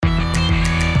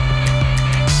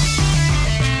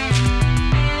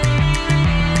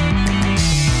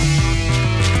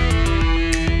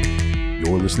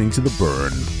listening to The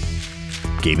Burn.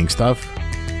 Gaming stuff,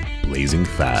 blazing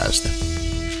fast.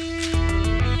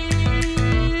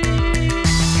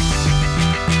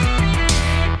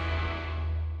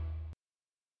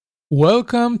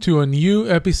 Welcome to a new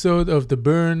episode of The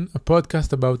Burn, a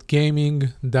podcast about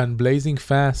gaming done blazing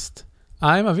fast.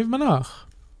 I'm Aviv Manoach.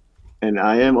 And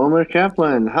I am Omer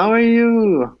Kaplan. How are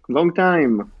you? Long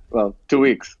time. Well, 2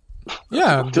 weeks.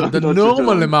 Yeah, the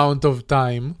normal amount of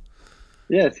time.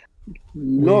 Yes.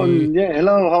 Yeah.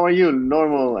 Hello, how are you?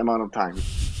 Normal amount of time.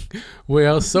 We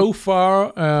are so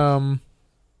far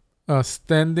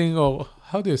standing, or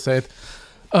how do you say it?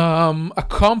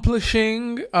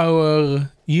 Accomplishing our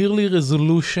yearly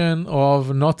resolution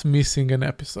of not missing an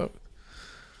episode.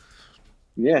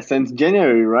 Yeah, since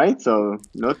January, right? So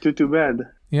not too bad.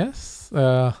 Yes,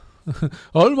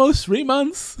 almost 3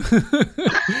 months.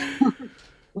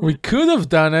 We could have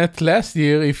done it last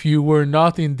year if you were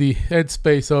not in the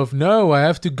headspace of, no, I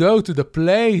have to go to the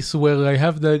place where I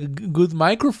have the good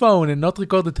microphone and not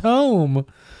record at home.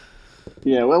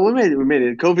 Yeah, well, we made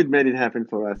it. COVID made it happen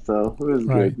for us, so it was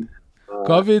good.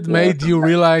 COVID made you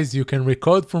realize you can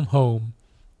record from home.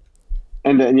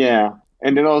 And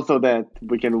then also that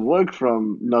we can work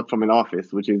not from an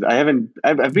office, which is I've been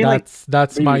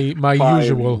that's my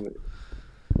usual.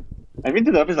 I've been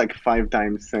to the office like 5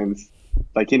 times since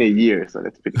in a year, so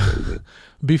that's pretty crazy.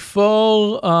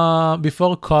 Before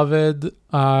COVID,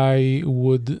 I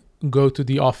would go to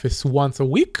the office once a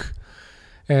week,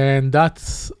 and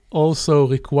that's also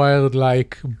required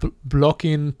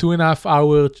blocking 2.5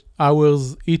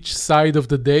 hours each side of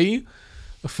the day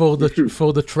for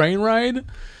the train ride.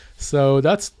 So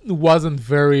that wasn't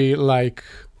very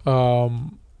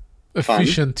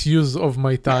efficient use of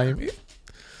my time.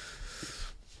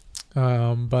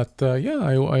 I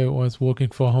was working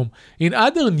from home. In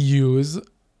other news,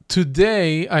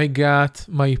 today I got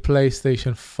my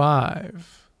PlayStation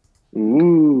 5.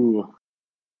 Ooh.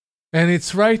 And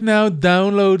it's right now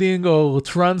downloading or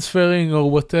transferring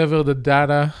or whatever the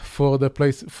data from the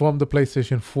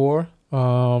PlayStation 4.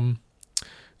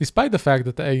 Despite the fact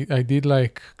that I did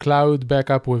cloud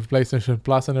backup with PlayStation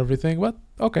Plus and everything, but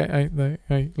okay,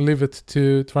 I leave it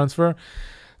to transfer.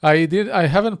 I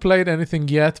haven't played anything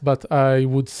yet, but I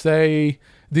would say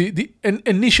the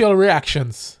initial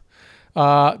reactions.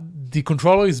 The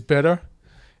controller is better.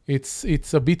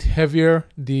 It's a bit heavier.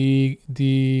 The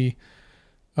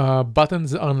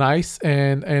buttons are nice,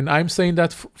 and I'm saying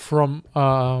that from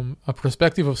a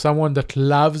perspective of someone that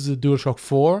loves the DualShock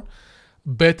 4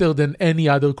 better than any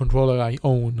other controller I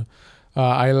own.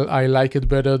 I like it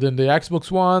better than the Xbox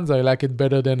ones. I like it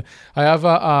better than I have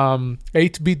a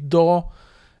 8-bit DAW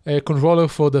controller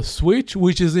for the Switch,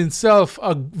 which is in itself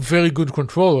a very good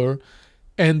controller,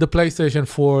 and the PlayStation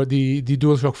 4, the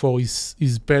DualShock 4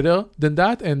 is better than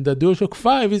that, and the DualShock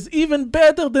 5 is even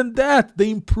better than that. They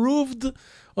improved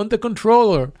on the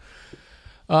controller.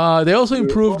 They also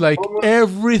improved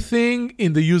everything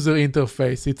in the user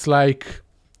interface. It's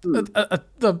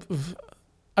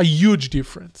a huge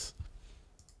difference.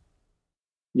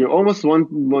 You're almost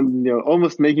you're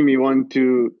almost making me want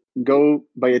to go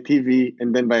buy a TV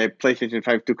and then buy a PlayStation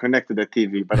 5 to connect to the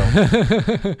TV. But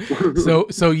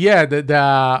so yeah,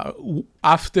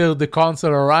 after the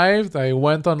console arrived, I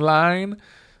went online.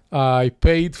 I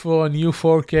paid for a new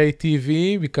 4K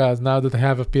TV because now that I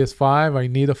have a PS5, I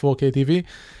need a 4K TV.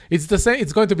 It's the same.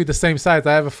 It's going to be the same size.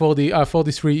 I have a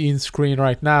 43-inch screen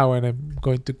right now, and I'm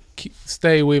going to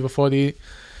stay with a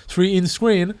 43-inch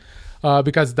screen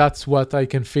because that's what I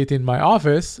can fit in my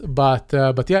office. But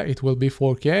yeah, it will be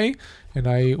 4K, and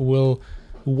I will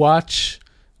watch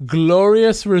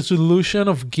glorious resolution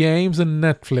of games and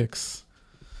Netflix.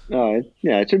 Oh,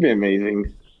 yeah, it should be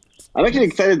amazing. I'm actually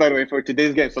excited, by the way, for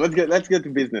today's game. So let's get to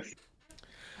business.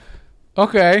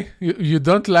 Okay, you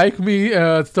don't like me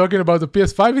talking about the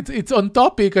PS5? It's on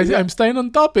topic. I'm staying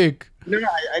on topic. No,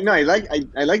 I like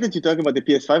that you talk about the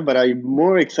PS5, but I'm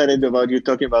more excited about you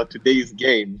talking about today's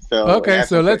game. So okay,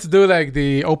 so let's do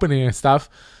the opening and stuff.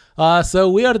 So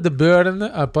we are The Burn,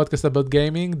 a podcast about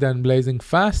gaming done blazing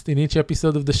fast. In each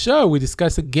episode of the show, we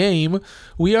discuss a game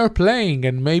we are playing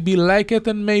and maybe like it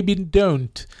and maybe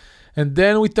don't. And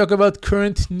then we talk about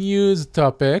current news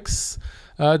topics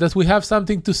that we have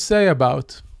something to say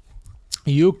about.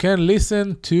 You can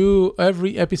listen to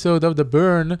every episode of The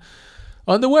Burn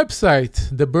on the website,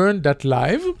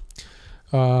 theburn.live.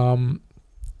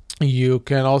 You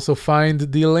can also find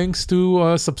the links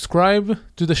to subscribe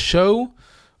to the show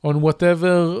on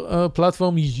whatever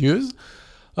platform you use.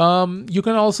 You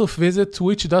can also visit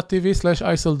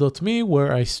twitch.tv/isol.me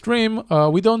where I stream.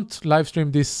 We don't live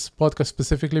stream this podcast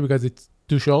specifically because it's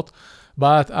too short.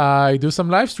 But I do some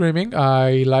live streaming.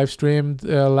 I live streamed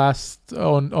last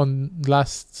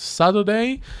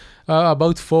Saturday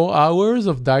about 4 hours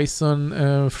of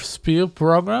Dyson Sphere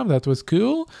program. That was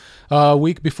cool. A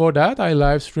week before that, I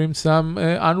live streamed some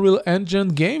Unreal Engine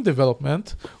game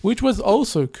development, which was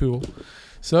also cool.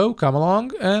 So come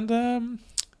along and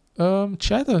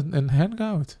chat and hang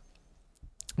out.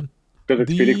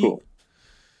 That's pretty cool.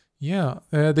 Yeah.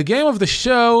 The game of the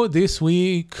show this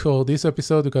week, or this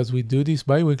episode, because we do this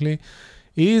bi-weekly,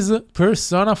 is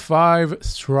Persona 5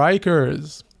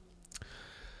 Strikers.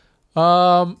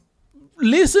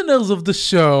 Listeners of the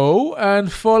show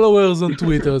and followers on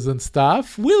Twitters and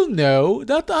stuff will know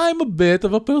that I'm a bit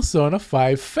of a Persona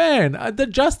 5 fan.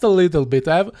 Just a little bit.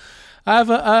 I have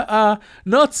a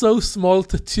not so small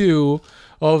tattoo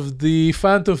of the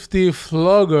Phantom Thief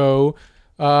logo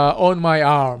on my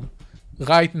arm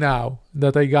right now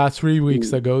that I got 3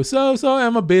 weeks ago. So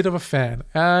I'm a bit of a fan.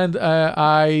 And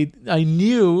I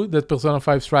knew that Persona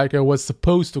 5 Striker was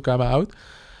supposed to come out.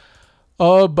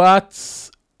 But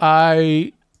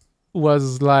I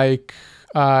was like,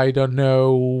 I don't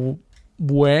know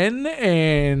when,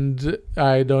 and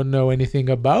I don't know anything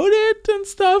about it and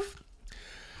stuff.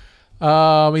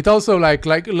 It also like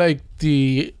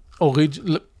the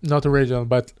not original,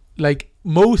 but like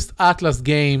most Atlas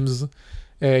games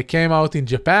came out in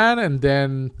Japan and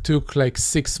then took like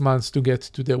 6 months to get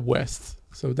to the West.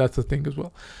 So that's the thing as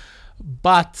well.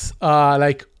 But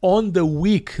like on the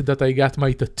week that I got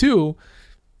my tattoo,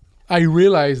 I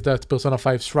realized that Persona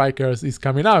 5 Strikers is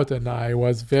coming out, and I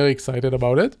was very excited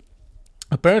about it.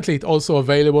 Apparently, it's also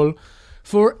available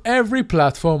for every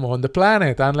platform on the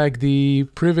planet, unlike the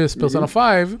previous Persona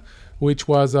 5, which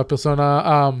was a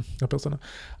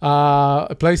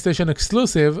PlayStation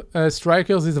exclusive.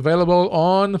 Strikers is available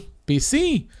on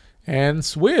PC and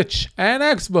Switch and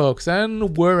Xbox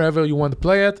and wherever you want to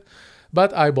play it,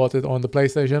 but I bought it on the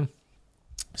PlayStation.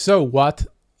 So what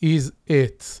is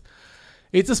it?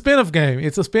 It's a spin-off game.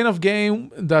 It's a spin-off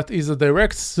game that is a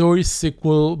direct story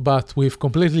sequel, but with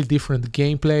completely different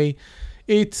gameplay.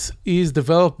 It is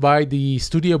developed by the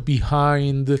studio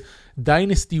behind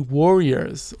Dynasty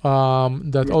Warriors,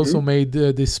 that also made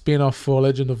the spin-off for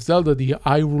Legend of Zelda, the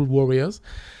Hyrule Warriors.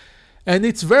 And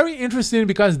it's very interesting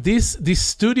because this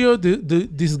studio,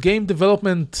 this game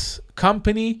development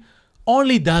company,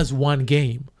 only does one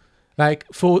game. Like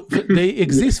they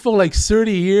exist for like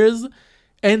 30 years.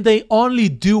 And they only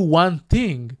do one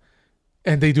thing,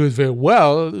 and they do it very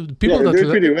well. People they do it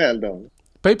pretty well, though.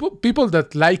 People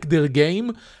that like their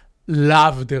game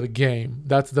love their game.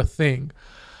 That's the thing.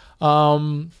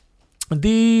 The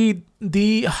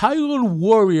Hyrule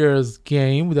Warriors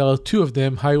game, there are 2 of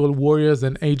them, Hyrule Warriors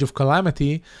and Age of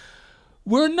Calamity,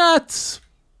 were not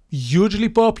hugely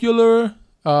popular.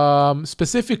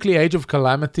 Specifically, Age of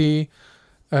Calamity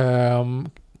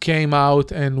came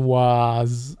out and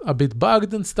was a bit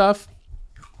bugged and stuff.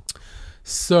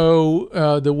 So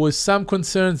there was some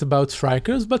concerns about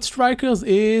Strikers, but Strikers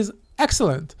is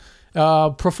excellent.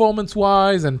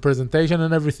 Performance-wise and presentation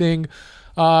and everything.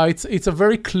 It's a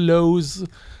very close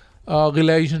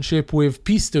relationship with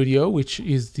P Studio, which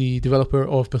is the developer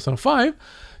of Persona 5.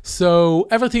 So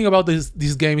everything about this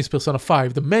game is Persona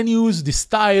 5. The menus, the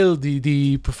style,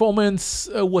 the performance,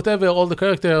 whatever, all the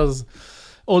characters,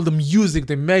 all the music,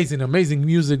 the amazing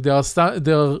music. There are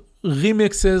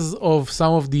remixes of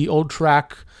some of the old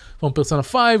track from Persona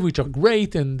 5, which are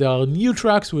great, and there are new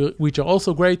tracks which are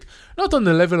also great. Not on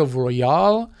the level of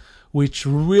Royale, which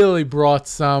really brought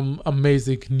some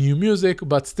amazing new music,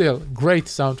 but still, great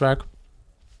soundtrack.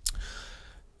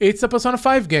 It's a Persona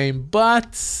 5 game,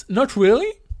 but not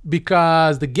really,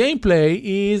 because the gameplay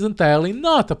is entirely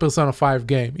not a Persona 5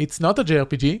 game. It's not a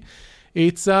JRPG.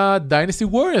 It's a Dynasty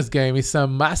Warriors game. It's a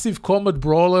massive combat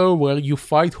brawler where you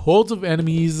fight hordes of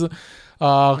enemies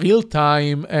real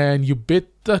time and you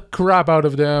beat the crap out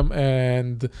of them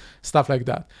and stuff like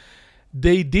that.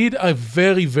 They did a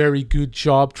very, very good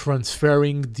job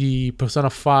transferring the Persona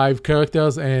 5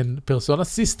 characters and Persona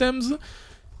systems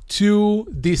to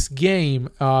this game.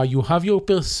 You have your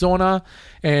persona,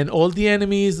 and all the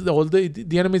enemies,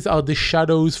 the enemies are the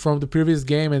shadows from the previous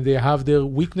game, and they have their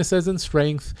weaknesses and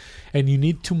strengths, and you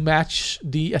need to match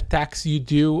the attacks you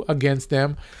do against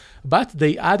them. But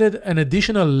they added an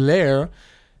additional layer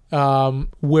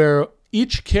where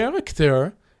each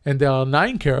character, and there are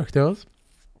 9 characters,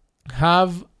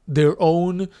 have their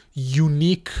own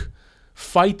unique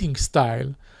fighting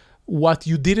style. What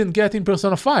you didn't get in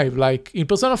Persona 5. Like in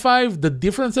Persona 5, the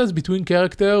differences between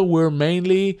characters were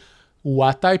mainly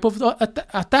what type of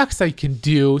attacks I can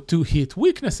do to hit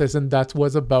weaknesses, and that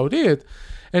was about it.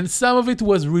 And some of it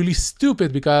was really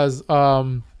stupid because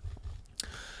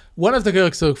one of the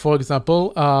characters, for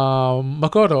example,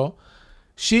 Makoto,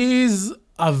 she's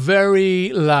a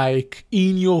very like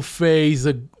in your face.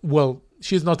 Well,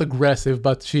 she's not aggressive,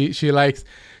 but she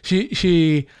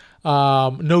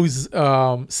knows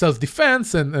self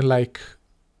defense and like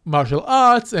martial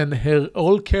arts, and her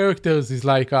all characters is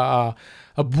like a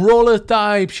brawler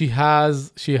type. She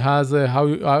has a, how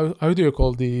do you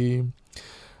call the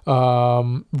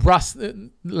rust,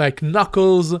 like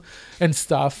knuckles and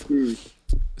stuff.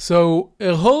 So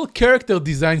her whole character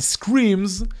design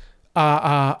screams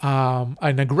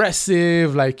an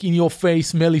aggressive, like in your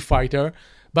face melee fighter,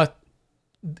 but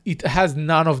it has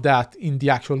none of that in the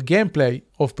actual gameplay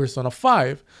of Persona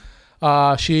 5.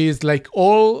 She is like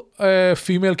all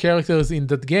female characters in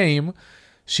that game.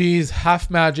 She is half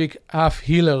magic, half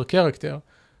healer character,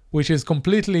 which is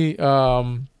completely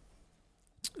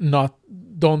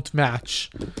don't match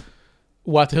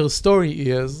what her story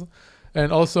is,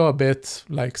 and also a bit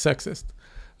like sexist,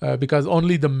 because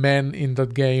only the men in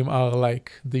that game are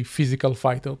like the physical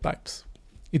fighter types.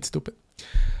 It's stupid.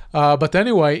 But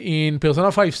anyway, in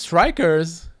Persona 5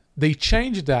 Strikers, they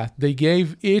changed that. They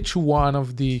gave each one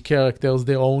of the characters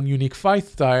their own unique fight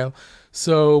style.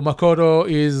 So Makoto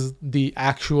is the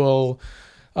actual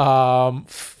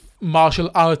martial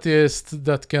artist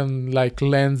that can like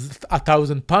land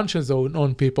 1,000 punches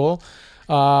on people.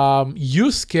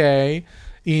 Yusuke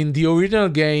in the original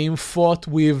game fought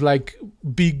with like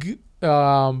big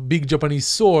Japanese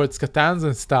swords, katanas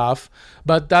and stuff,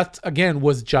 but that again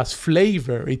was just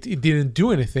flavor. It didn't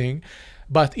do anything.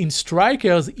 But in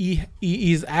Strikers, he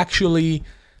is actually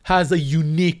has a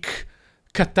unique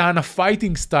katana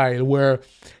fighting style where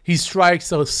his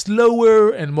strikes are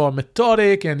slower and more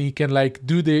methodic, and he can like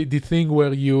do the thing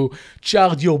where you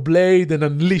charge your blade and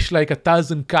unleash like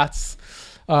 1,000 cuts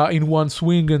in one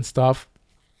swing and stuff.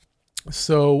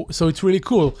 So it's really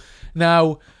cool.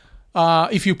 Now,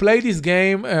 if you play this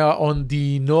game on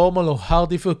the normal or hard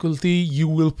difficulty, you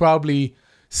will probably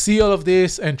see all of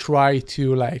this and try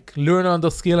to like learn on the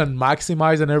skill and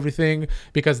maximize and everything,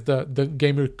 because the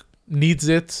gamer needs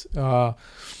it.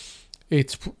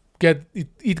 It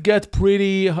get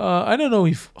pretty I don't know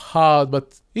if hard,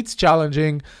 but it's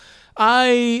challenging.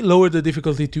 I lowered the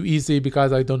difficulty to easy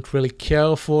because I don't really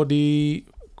care for the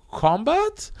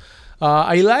combat.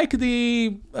 I like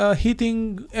the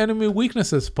hitting enemy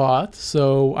weaknesses part,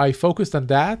 so I focused on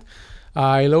that.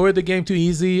 I lowered the game to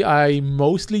easy. I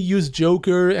mostly use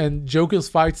Joker, and Joker's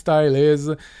fight style is,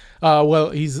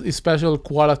 his special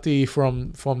quality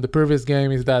from the previous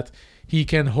game is that he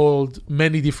can hold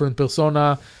many different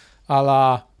persona a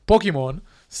la Pokemon.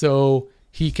 So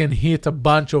he can hit a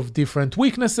bunch of different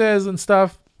weaknesses and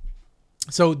stuff.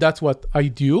 So that's what I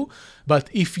do. But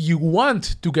if you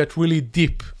want to get really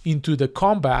deep into the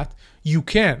combat, you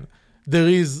can. There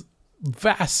is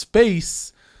vast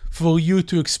space for you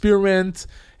to experiment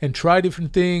and try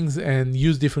different things and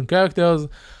use different characters.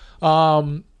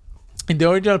 In the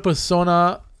original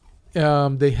Persona,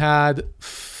 they had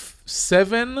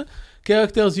 7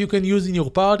 characters you can use in your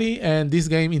party, and this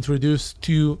game introduced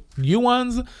 2 new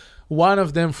ones. One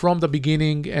of them from the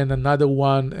beginning and another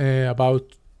one about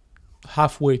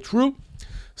halfway through.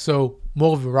 So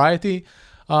more variety.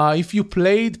 If you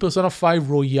played Persona 5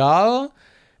 Royale,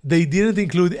 they didn't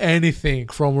include anything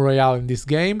from Royale in this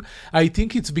game. I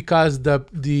think it's because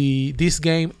this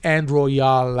game and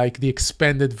Royale, like the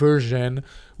expanded version,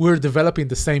 were developed in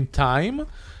the same time.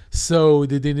 So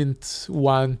they didn't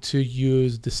want to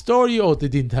use the story, or they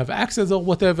didn't have access or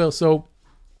whatever. So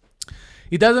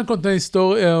it doesn't contain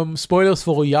spoilers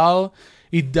for Royale.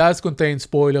 It does contain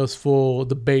spoilers for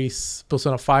the base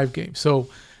Persona 5 game. So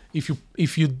if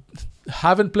you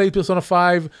haven't played Persona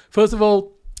 5, first of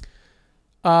all,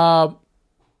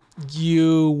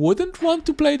 you wouldn't want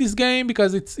to play this game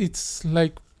because it's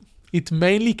like it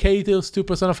mainly caters to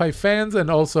Persona 5 fans, and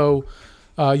also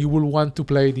you will want to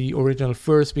play the original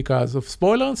first because of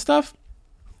spoiler and stuff.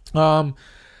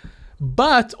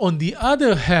 But on the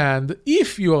other hand,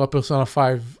 if you are a Persona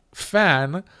 5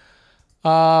 fan,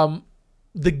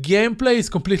 the gameplay is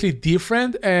completely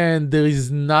different, and there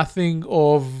is nothing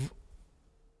of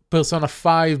Persona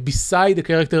 5 beside the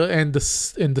character and the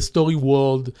story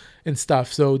world and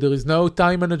stuff. So there is no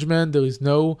time management, there is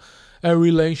no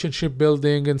relationship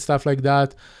building and stuff like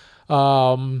that.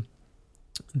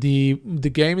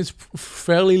 The game is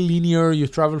fairly linear. You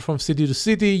travel from city to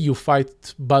city, you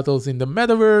fight battles in the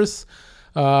metaverse.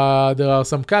 There are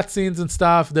some cutscenes and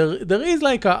stuff. There is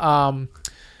like a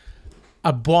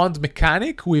bond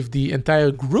mechanic with the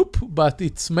entire group, but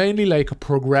it's mainly like a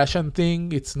progression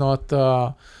thing. It's not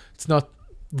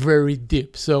very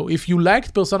deep. So if you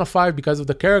liked Persona 5 because of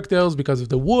the characters, because of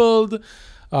the world,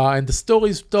 and the story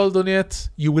is told on it,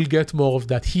 you will get more of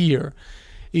that here.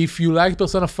 If you like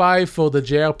Persona 5 for the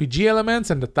JRPG elements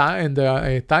and the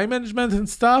time management and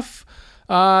stuff,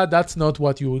 that's not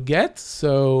what you will get,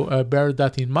 so bear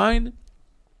that in mind.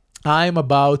 I'm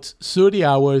about 30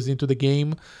 hours into the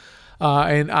game,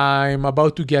 and I'm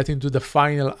about to get into the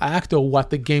final act, or what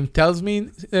the game tells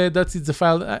me that it's the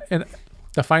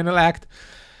final act.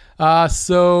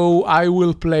 So I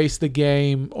will place the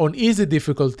game on easy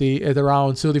difficulty at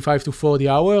around 35 to 40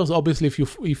 hours. Obviously,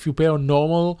 if you play on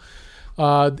normal,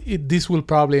 this will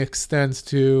probably extend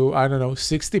to, I don't know,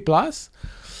 60 plus.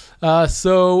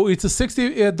 So it's a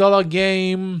 $60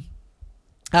 game.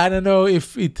 I don't know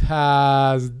if it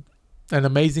has an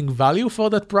amazing value for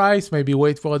that price. Maybe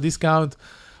wait for a discount.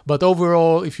 But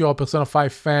overall, if you're a Persona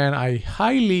 5 fan, I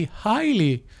highly,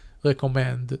 highly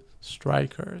recommend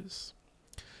Strikers.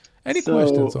 Any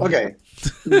questions on okay.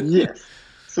 Yes.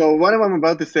 So what I'm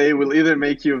about to say will either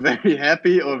make you very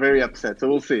happy or very upset. So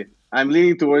we'll see. I'm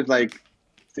leaning towards like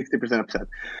 60% upset.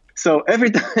 So every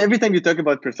time you talk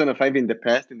about Persona 5 in the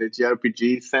past, in the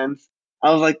JRPG sense,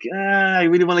 I was like, I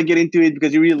really want to get into it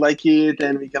because you really like it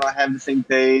and we cannot have the same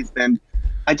taste. And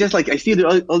I just like, I see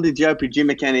all the JRPG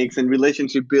mechanics and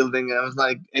relationship building. I was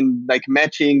like, and like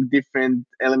matching different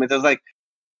elements. I was like,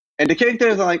 and the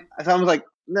characters are like, so I was like,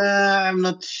 nah, I'm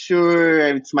not sure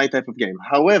it's my type of game.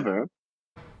 However,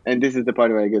 and this is the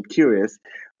part where I get curious,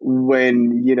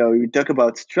 when, you talk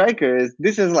about Strikers,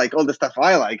 this is like all the stuff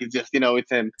I like. It's just,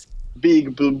 it's a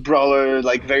big brawler,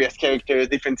 like various characters,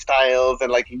 different styles,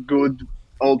 and like a good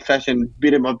old-fashioned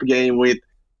beat-em-up game with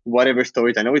whatever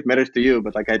stories. I know it matters to you,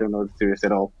 but like I don't know the series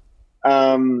at all.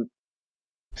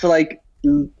 So like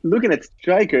looking at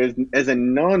Strikers as a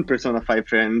non-Persona 5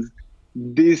 fan,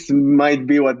 this might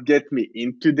be what gets me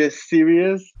into this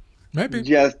series. Maybe.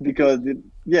 Just because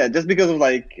of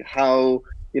like how,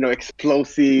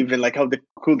 explosive and like how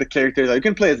cool the characters are. You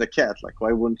can play as a cat. Like,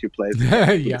 why wouldn't you play as a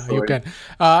cat? Yeah, you can.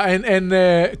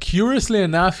 And curiously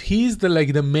enough, he's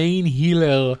the main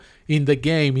healer in the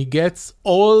game. He gets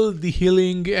all the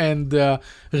healing and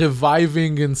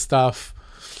reviving and stuff.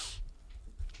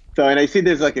 So, and I see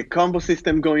there's like a combo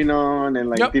system going on and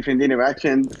like different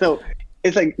interactions. So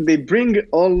it's like they bring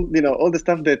all the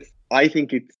stuff that I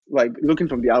think it's like looking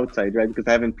from the outside, right? Because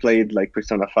I haven't played like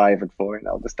Persona 5 and 4 and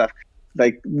all the stuff.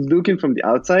 Like looking from the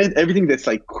outside, everything that's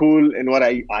like cool and what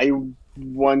I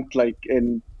want like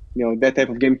in that type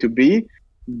of game to be,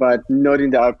 but not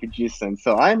in the RPG sense.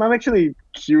 So I'm actually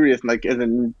curious, like as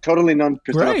a totally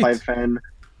non-Persona 5 fan.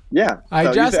 Yeah.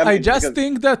 I just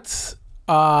think that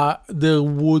there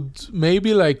would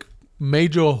maybe like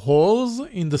major holes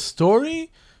in the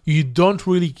story you don't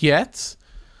really get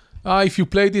if you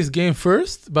play this game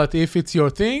first, but if it's your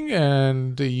thing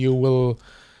and you will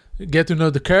get to know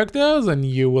the characters and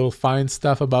you will find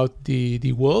stuff about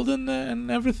the world and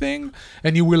everything,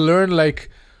 and you will learn like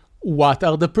what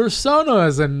are the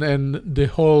personas and the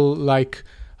whole like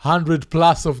 100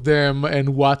 plus of them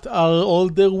and what are all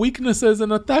their weaknesses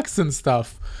and attacks and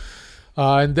stuff.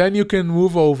 And then you can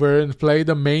move over and play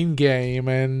the main game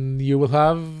and you will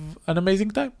have an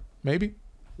amazing time, maybe.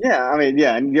 Yeah, I mean,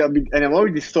 yeah, and I'm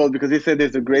already sold because they said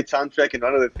there's a great soundtrack, and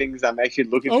one of the things I'm actually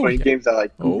looking for in games are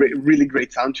like really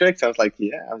great soundtracks. I was like,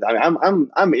 yeah,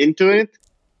 I'm into it.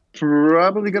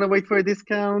 Probably gonna wait for a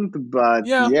discount, but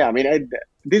yeah, I mean,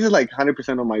 this is like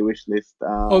 100% on my wish list.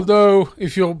 Although,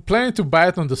 if you're planning to buy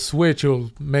it on the Switch,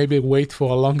 you'll maybe wait for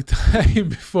a long time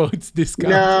before it's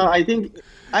discounted. No, I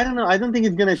don't know. I don't think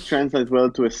it's gonna translate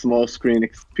well to a small screen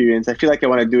experience. I feel like I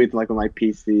want to do it like on my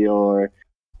PC or.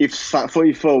 If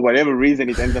for whatever reason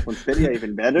it ends up on Stadia,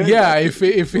 even better. Yeah, if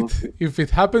it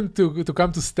happened to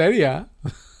come to Stadia.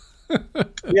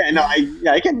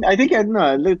 I can. I think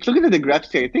looking at the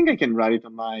graphics, I think I can run it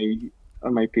on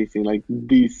my PC like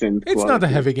decent. It's not a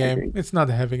heavy game. It's not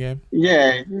a heavy game.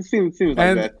 Yeah, it seems like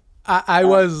that. I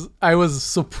was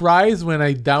surprised when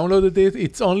I downloaded it.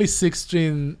 It's only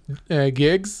 16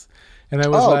 gigs, and I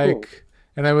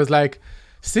was like.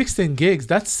 16 gigs,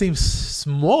 that seems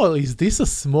small. Is this a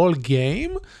small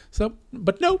game?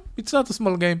 But no, it's not a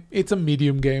small game. It's a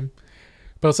medium game.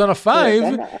 Persona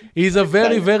 5 is a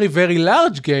very, very, very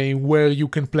large game where you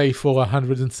can play for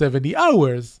 170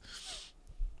 hours.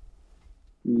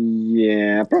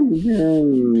 Yeah,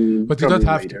 probably. But you don't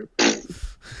have to.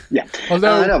 Yeah.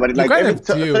 Although, no, but you like kind of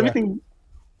do.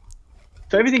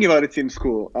 So everything about it seems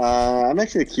cool. I'm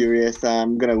actually curious.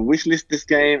 I'm gonna wishlist this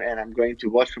game, and I'm going to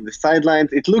watch from the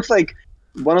sidelines. It looks like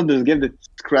one of those games that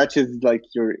scratches like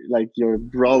your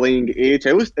brawling itch.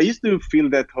 I used to feel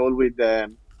that hole with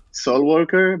Soul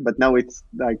Walker, but now it's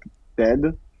like dead.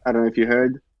 I don't know if you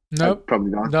heard. No,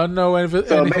 probably not. Don't know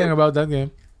anything about that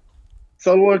game.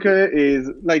 Soul Worker is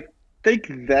like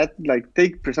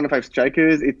take Persona 5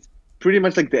 Strikers. It's pretty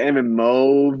much like the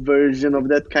MMO version of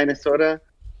that kind of sorta.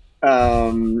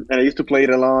 And I used to play it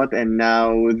a lot, and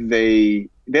now they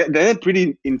had a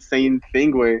pretty insane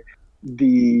thing where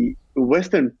the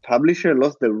Western publisher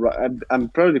lost I'm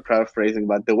probably paraphrasing,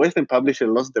 but the Western publisher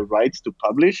lost the rights to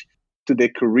publish to the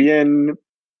Korean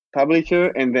publisher,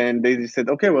 and then they just said,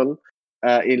 okay, well,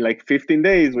 in like 15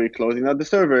 days, we're closing out the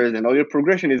servers, and all your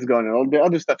progression is gone, and all the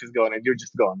other stuff is gone, and you're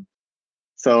just gone.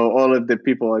 So all of the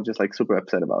people are just like super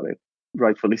upset about it,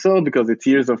 rightfully so, because it's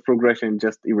years of progression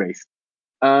just erased.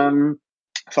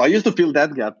 So I used to fill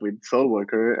that gap with Soul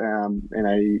Worker, and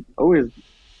I always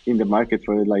in the market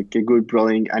for like a good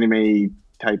brawling anime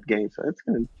type game. So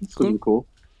it's cool.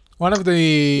 One of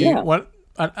the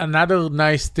another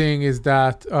nice thing is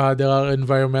that there are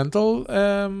environmental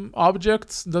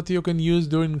objects that you can use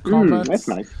during combat. That's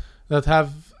nice. That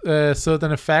have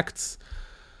certain effects.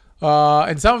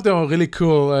 And some of them are really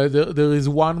cool. There is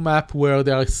one map where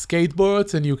there are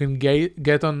skateboards, and you can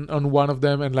get on one of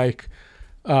them and like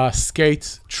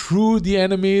skate through the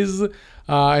enemies.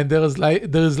 And there is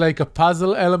like a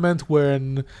puzzle element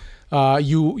when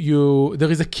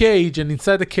there is a cage, and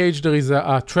inside the cage there is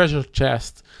a treasure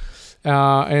chest.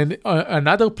 And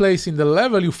another place in the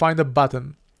level you find a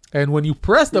button. And when you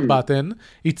press the button,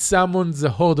 it summons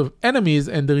a horde of enemies,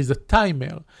 and there is a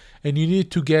timer. And you need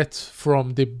to get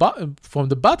from the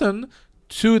button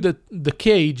to the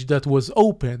cage that was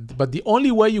opened. But the only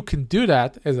way you can do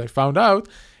that, as I found out,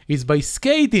 is by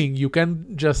skating. You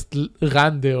can just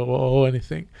run there or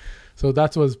anything. So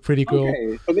that was pretty cool.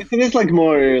 Okay, so this like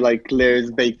more like layers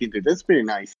baked into it. That's pretty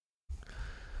nice.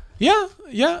 Yeah.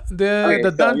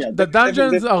 The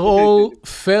dungeons are all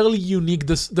fairly unique.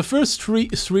 The first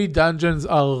three dungeons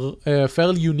are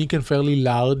fairly unique and fairly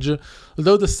large,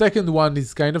 although the second one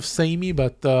is kind of samey,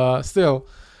 but still,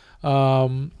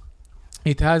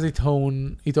 it has its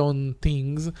own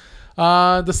things.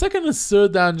 The second and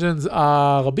third dungeons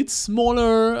are a bit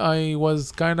smaller. I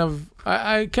was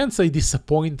I can't say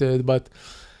disappointed, but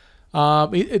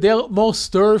they're more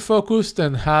story focused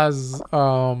and has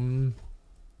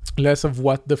less of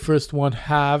what the first one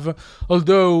have.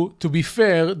 Although, to be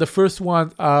fair, the first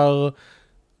ones are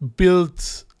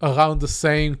built around the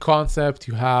same concept.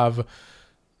 You have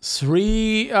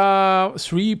three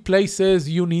places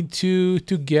you need to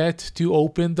get to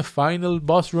open the final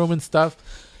boss room and stuff.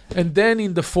 And then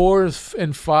in the 4th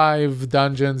and 5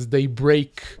 dungeons, they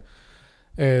break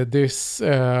this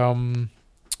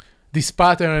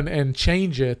pattern and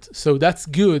change it. So that's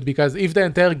good, because if the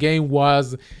entire game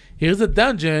was, here's a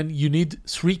dungeon, you need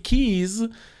 3 keys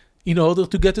in order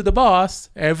to get to the boss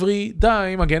every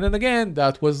time, again and again,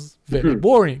 that was very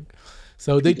boring.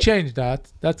 So they changed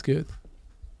that. That's good.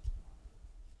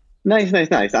 Nice.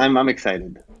 I'm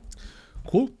excited.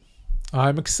 Cool.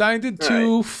 I'm excited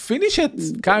to finish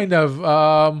it, kind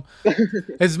of.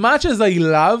 As much as I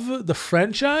love the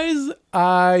franchise,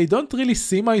 I don't really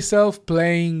see myself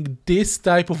playing this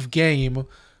type of game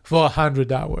for 100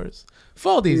 hours.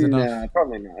 40 is enough. Yeah,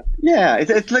 probably not. Yeah,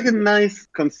 it's like a nice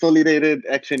consolidated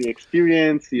action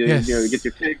experience. You get your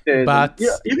characters. But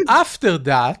after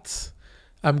that,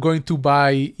 I'm going to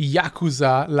buy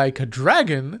Yakuza Like a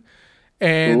Dragon.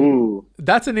 And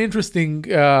that's an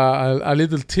interesting a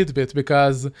little tidbit,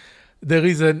 because there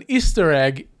is an Easter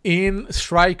egg in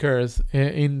Strikers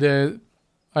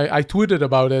I tweeted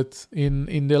about it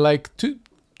in the like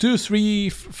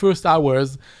 2-3 first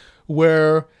hours,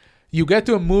 where you get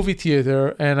to a movie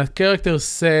theater and a character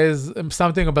says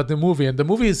something about the movie, and the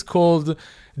movie is called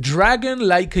Dragon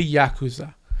Like a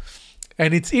Yakuza.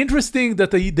 And it's interesting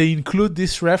that they include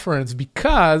this reference,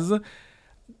 because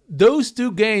those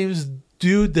two games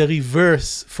do the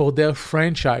reverse for their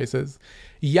franchises.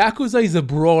 Yakuza is a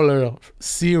brawler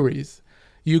series.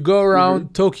 You go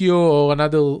around Tokyo or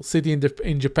another city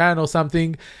in Japan or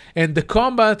something, and the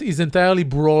combat is entirely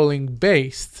brawling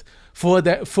based for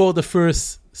the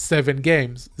first 7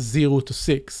 games, 0 to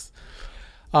 6.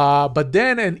 But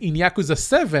then in Yakuza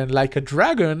 7, Like a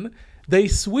Dragon, they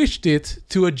switched it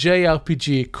to a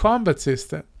JRPG combat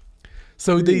system.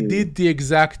 So they did the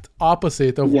exact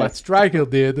opposite of what Striker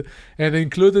did, and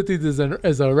included it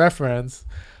as a reference,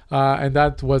 and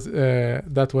that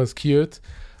was cute.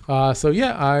 So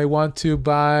yeah, I want to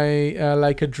buy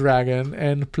Like a Dragon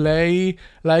and play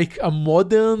like a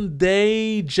modern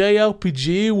day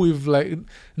JRPG with like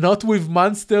not with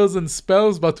monsters and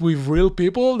spells, but with real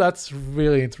people. That's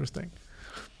really interesting.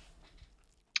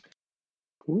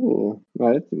 Cool.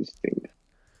 Well, that's interesting.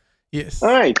 Yes. All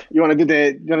right. You want to do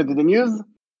the news?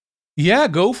 Yeah,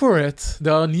 go for it.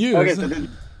 There are news. Okay.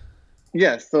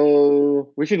 Yeah,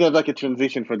 so we should have like a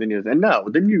transition for the news. And now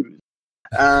the news.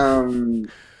 No,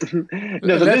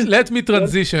 so this Let me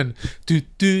transition. Do,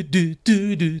 do, do,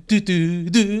 do, do, do, do,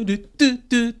 do, do,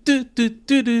 do, do, do,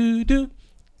 do, do, do.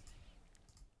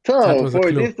 That so was a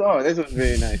for clue. this was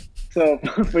very nice. So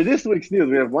for this week's news,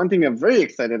 we have one thing I'm very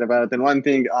excited about and one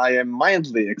thing I am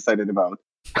mildly excited about.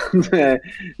 The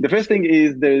first thing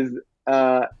is there's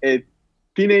a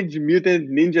Teenage Mutant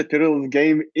Ninja Turtles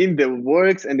game in the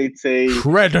works, and it's a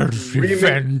Shredder's remake.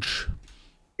 Revenge.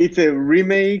 It's a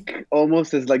remake,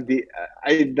 almost as like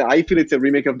I feel it's a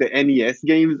remake of the NES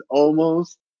games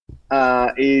almost.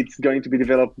 It's going to be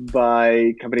developed by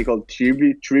a company called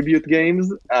Tribute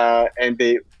Games,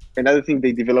 and another thing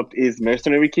they developed is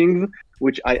Mercenary Kings,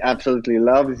 which I absolutely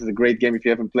love. This is a great game. If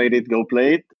you haven't played it, go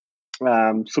play it.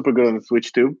 Super good on the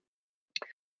Switch too.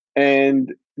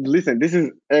 And listen, this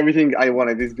is everything I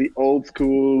wanted. This is the old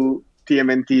school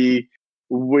TMNT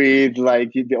with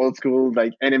like the old school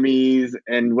like enemies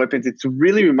and weapons. It's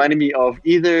really reminding me of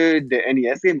either the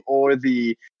NES game or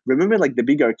remember like the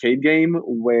big arcade game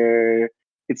where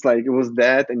it's like it was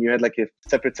that and you had like a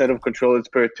separate set of controllers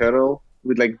per turtle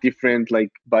with like different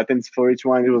like buttons for each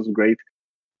one. It was great.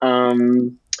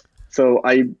 So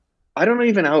I don't know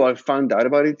even how I found out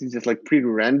about it. It's just like pretty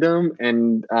random,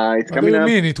 and it's What do coming you up.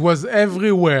 mean? It was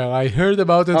everywhere. I heard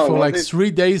about it for was like it?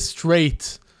 3 days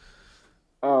straight.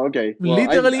 Oh, okay. Well,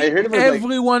 Literally I heard about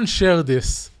everyone shared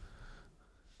this.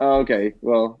 Oh, okay.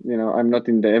 Well, I'm not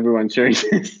in the everyone sharing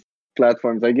this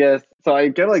platforms, I guess. So I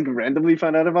kind of like randomly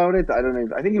found out about it. I don't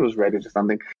know. I think it was Reddit or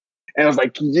something. And I was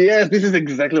like, yes, this is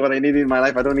exactly what I need in my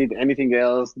life. I don't need anything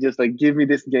else. Just like give me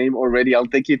this game already. I'll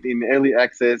take it in early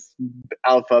access,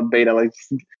 alpha, beta. Like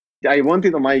I want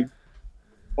it on my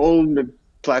own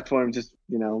platform. Just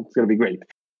it's gonna be great.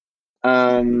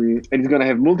 And it's gonna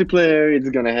have multiplayer. It's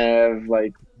gonna have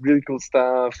like really cool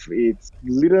stuff. It's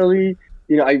literally,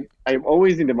 I'm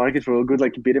always in the market for a good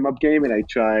like beat 'em up game, and I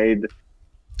tried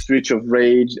Streets of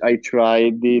Rage. I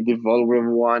tried the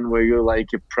Volrum one where you're like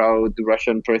a proud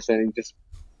Russian person and just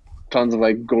tons of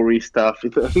like gory stuff. I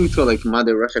think it's called like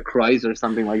Mother Russia Cries or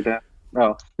something like that.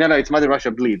 No, it's Mother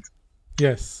Russia Bleeds.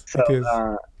 Yes, So it is.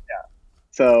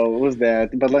 so it was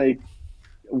that, but like.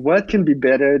 What can be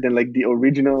better than like the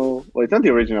original? Well, it's not the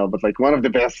original, but like one of the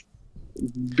best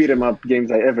beat 'em up games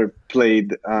I ever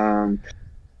played.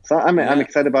 So I'm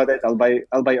excited about it. I'll buy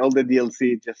all the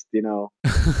DLC. Just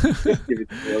just give it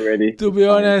to me already. To be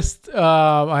honest,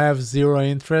 I have zero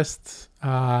interest.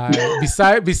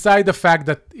 Beside the fact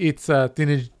that it's a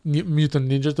Teenage Mutant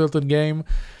Ninja Turtle game,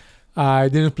 I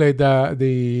didn't play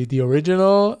the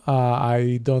original.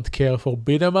 I don't care for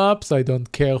beat 'em ups. I don't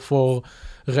care for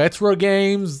retro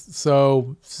games,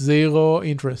 so zero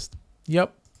interest.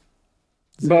 Yep.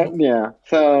 But yeah,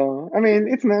 so I mean,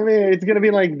 it's gonna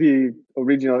be like the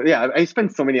original. Yeah, I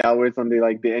spent so many hours on the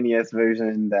NES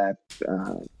version that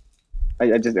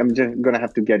I'm just gonna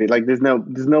have to get it. Like, there's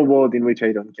no world in which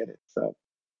I don't get it. So,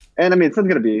 and I mean, it's not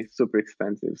gonna be super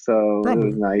expensive, so Probably. It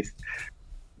was nice.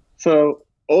 So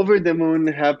over the moon,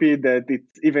 happy that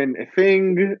it's even a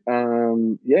thing.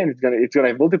 Yeah, and it's gonna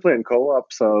have multiplayer and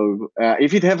co-op. So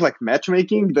if it have like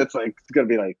matchmaking, that's like it's gonna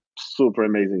be like super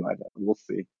amazing like that. We'll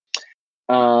see.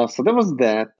 So that was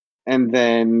that, and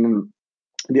then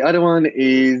the other one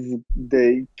is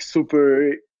the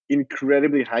super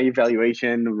incredibly high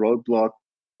valuation Roadblock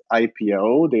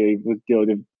IPO. They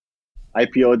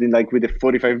IPO'd in like with a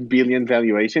 45 billion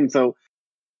valuation. So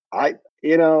I'm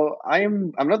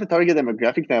not the target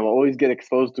demographic now. I always get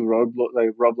exposed to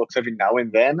Roblox every now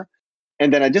and then.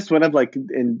 And then I just went up like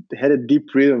and had a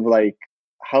deep read of like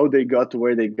how they got to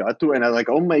where they got to, and I was like,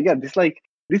 oh my god, this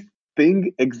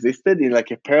thing existed in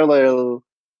like a parallel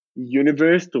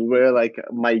universe to where like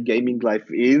my gaming life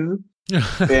is.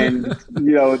 And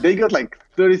they got like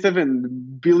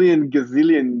 37 billion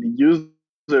gazillion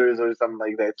users or something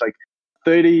like that. It's like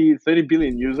 30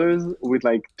 billion users with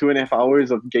like 2.5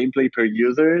 hours of gameplay per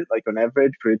user, like on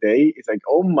average per day. It's like,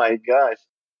 oh my gosh,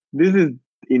 this is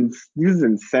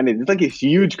insanity. It's like a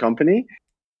huge company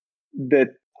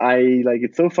that I like.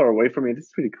 It's so far away from it. It's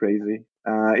pretty crazy.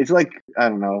 It's like, I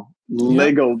don't know,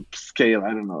 Lego scale.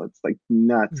 I don't know. It's like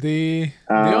nuts. The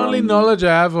only knowledge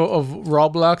I have of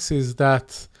Roblox is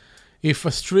that if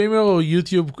a streamer or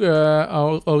YouTube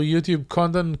YouTube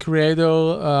content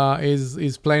creator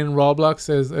is playing Roblox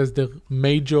as the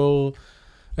major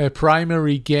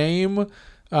primary game,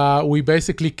 we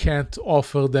basically can't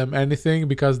offer them anything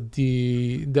because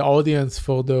the audience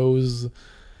for those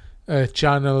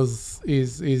channels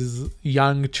is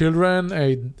young children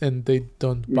and they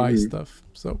don't buy stuff.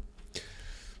 So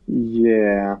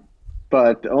yeah.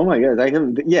 But oh my god,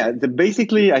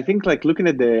 basically I think like looking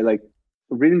at the like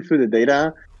reading through the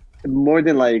data, more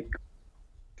than like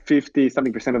 50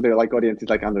 something percent of their like audience is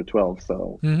like under 12.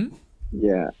 So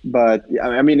yeah, but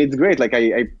I mean it's great. Like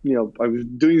I I was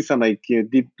doing some like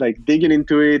deep like digging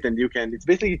into it, and it's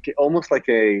basically almost like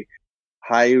a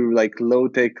high like low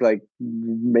tech like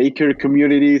maker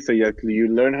community. So you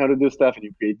learn how to do stuff and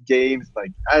you create games.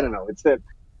 Like I don't know, it's a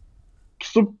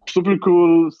super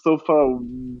cool, so far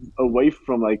away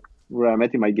from like where I'm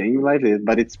at in my gaming life,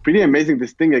 but it's pretty amazing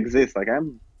this thing exists. Like I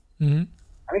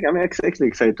think I'm actually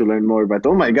excited to learn more. But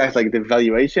oh my gosh, like the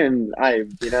valuation, I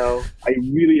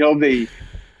really hope they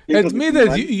admit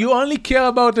that you only care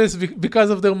about this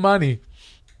because of their money.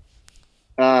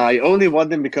 I only want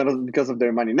them because of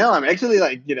their money. No, I'm actually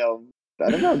like I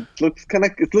don't know. It looks kind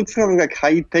of like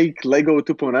high tech Lego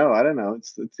 2.0. I don't know.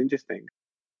 It's interesting.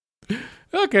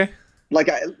 Okay. I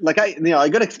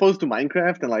got exposed to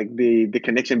Minecraft and like the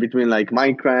connection between like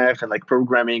Minecraft and like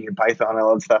programming and Python and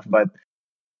all that stuff, but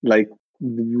like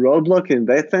Roblox in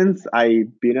that sense,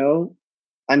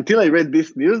 until I read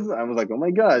this news, I was like, oh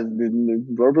my god,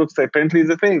 Roblox apparently is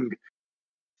a thing.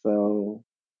 So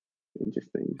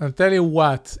interesting. I'll tell you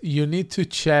what, you need to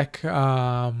check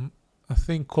a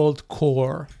thing called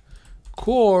Core.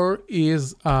 Core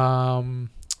is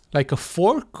like a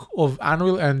fork of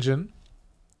Unreal Engine.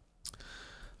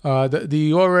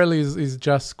 The URL is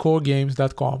just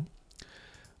coregames.com.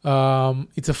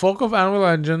 It's a fork of Unreal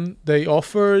Engine. They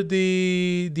offer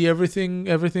the everything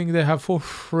they have for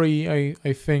free.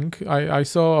 I think I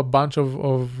saw a bunch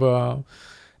of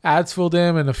ads for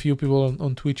them and a few people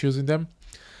on Twitch using them.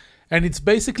 And it's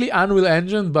basically Unreal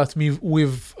Engine, but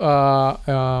with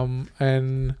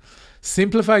an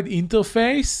simplified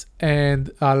interface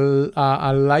and a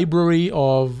library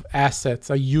of assets,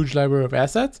 a huge library of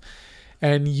assets.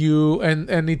 And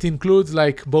it includes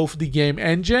like both the game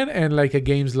engine and like a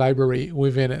games library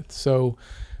within it. So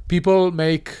people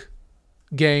make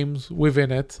games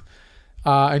within it,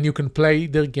 and you can play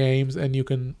their games, and you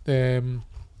can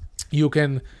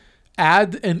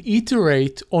add and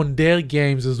iterate on their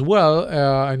games as well,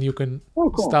 and you can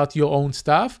start your own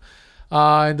stuff.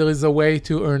 And there is a way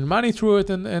to earn money through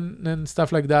it and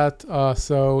stuff like that.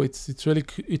 So it's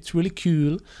really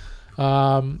cool.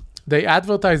 They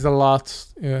advertise a lot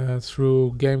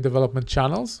through game development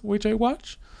channels, which I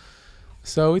watch.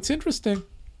 So it's interesting.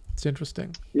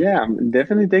 Yeah, I'm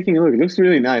definitely taking a look. It looks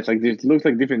really nice. Like it looks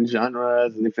like different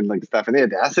genres and different like stuff. And yeah,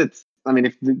 the assets. I mean,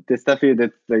 if the stuff here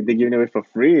that like they're giving away for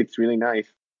free, it's really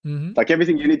nice. Mm-hmm. Like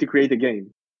everything you need to create a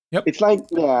game. Yep. It's like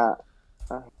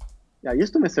I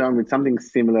used to mess around with something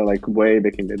similar like way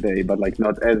back in the day, but like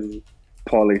not as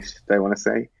polished, I want to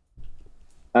say.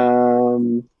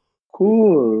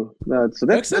 Cool. So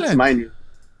that's mine.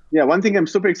 Yeah, one thing I'm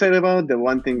super excited about. The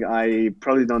one thing I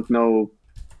probably don't know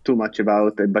too much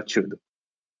about, but should.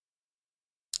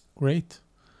 Great.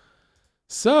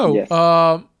 So yes.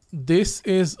 This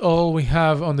is all we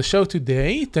have on the show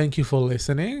today. Thank you for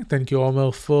listening. Thank you,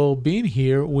 Omer, for being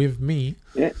here with me.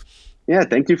 Yeah.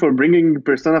 Thank you for bringing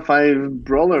Persona 5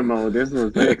 Brawler mode. This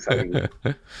was very exciting.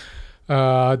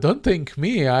 Don't thank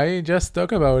me. I just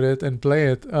talk about it and play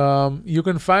it. You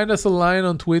can find us online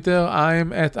on Twitter.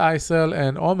 I'm at Isel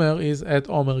and Omer is at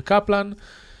Omer Kaplan.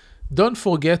 Don't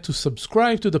forget to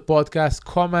subscribe to the podcast,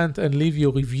 comment, and leave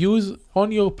your reviews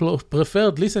on your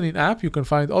preferred listening app. You can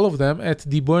find all of them at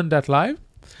deburn.live.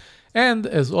 And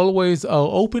as always, our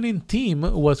opening theme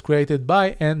was created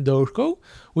by Ann Dorko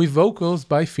with vocals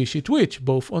by Fishy Twitch,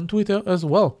 both on Twitter as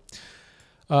well.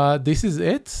 This is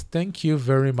it. Thank you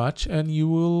very much, and you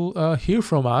will hear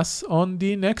from us on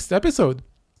the next episode.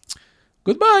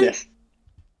 Goodbye. Yes.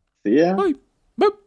 See ya. Bye. Bye.